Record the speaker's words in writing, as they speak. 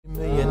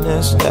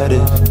and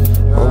status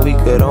when we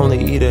could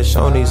only eat at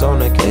Shoney's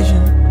on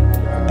occasion.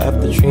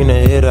 After Trina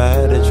hit, I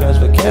had to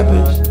transfer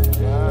campus.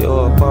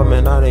 Your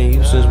apartment I didn't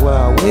use since where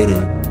I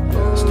waited.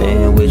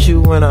 Staying with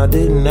you when I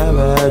didn't have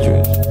an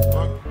address.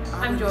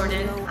 I'm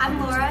Jordan. I'm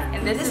Laura.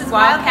 And this is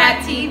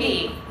Wildcat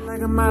TV.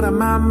 Like I'm out of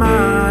my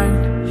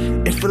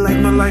mind. It feel like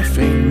my life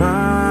ain't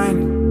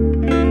mine.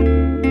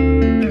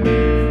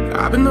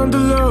 I've been on the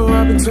low,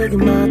 I've been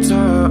taking my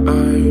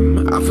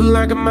time. I feel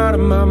like I'm out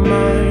of my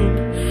mind.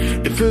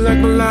 It feel like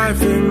my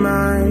life ain't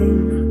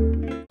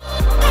mine.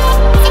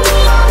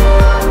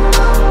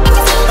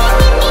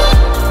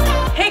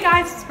 Hey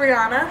guys, it's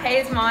Brianna. Hey,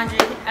 it's Manji.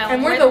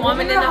 And we're the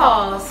Woman in the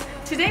Halls.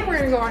 Today we're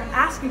going to go on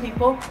asking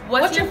people,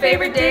 what's your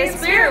favorite day of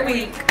Spirit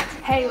Week?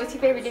 Hey, what's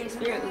your favorite day of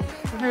Spirit Week?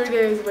 My favorite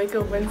day is Wake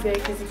Up Wednesday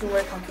because you can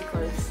wear comfy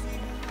clothes.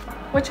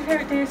 What's your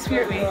favorite day of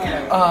Spirit Week?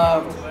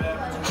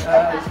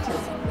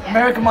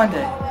 American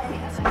Monday.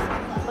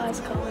 Class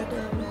color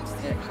day.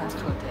 Yeah, class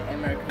color day.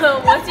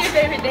 American. What's your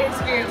favorite day of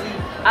Spirit Week?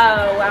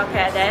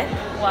 Wildcat Day.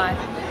 Why?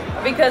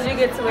 Because we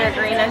get to wear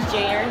green as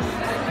juniors,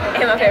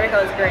 and my favorite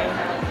color is green.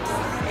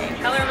 And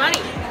color money.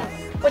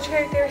 What's your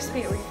favorite day of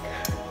Spirit Week?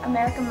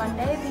 American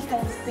Monday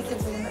because the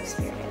kids are the most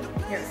spirited.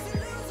 Here.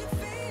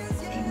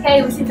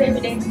 Hey, what's your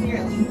favorite day of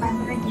Spirit Week? My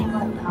favorite day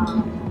was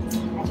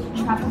I think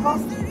tropical.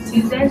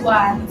 Tuesdays.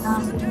 Why?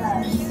 Because it's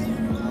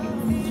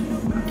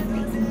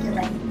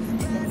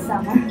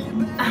summer.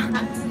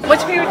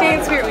 What's your favorite day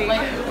in Spirit Week? I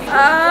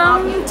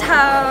don't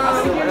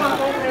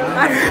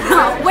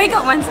know. Wake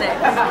Up Wednesday.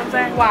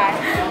 Why?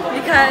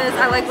 Because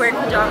I like wearing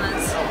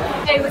pajamas.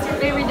 Hey, what's your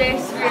favorite day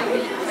of Spirit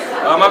Week?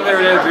 My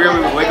favorite day of Spirit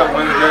Week was Wake Up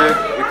Wednesday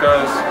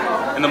because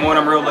in the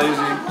morning I'm real lazy,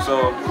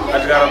 so I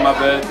just got out of my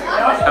bed,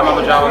 had my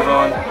pajamas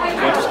on,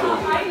 went to school.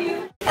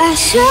 I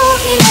show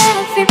you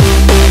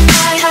everything.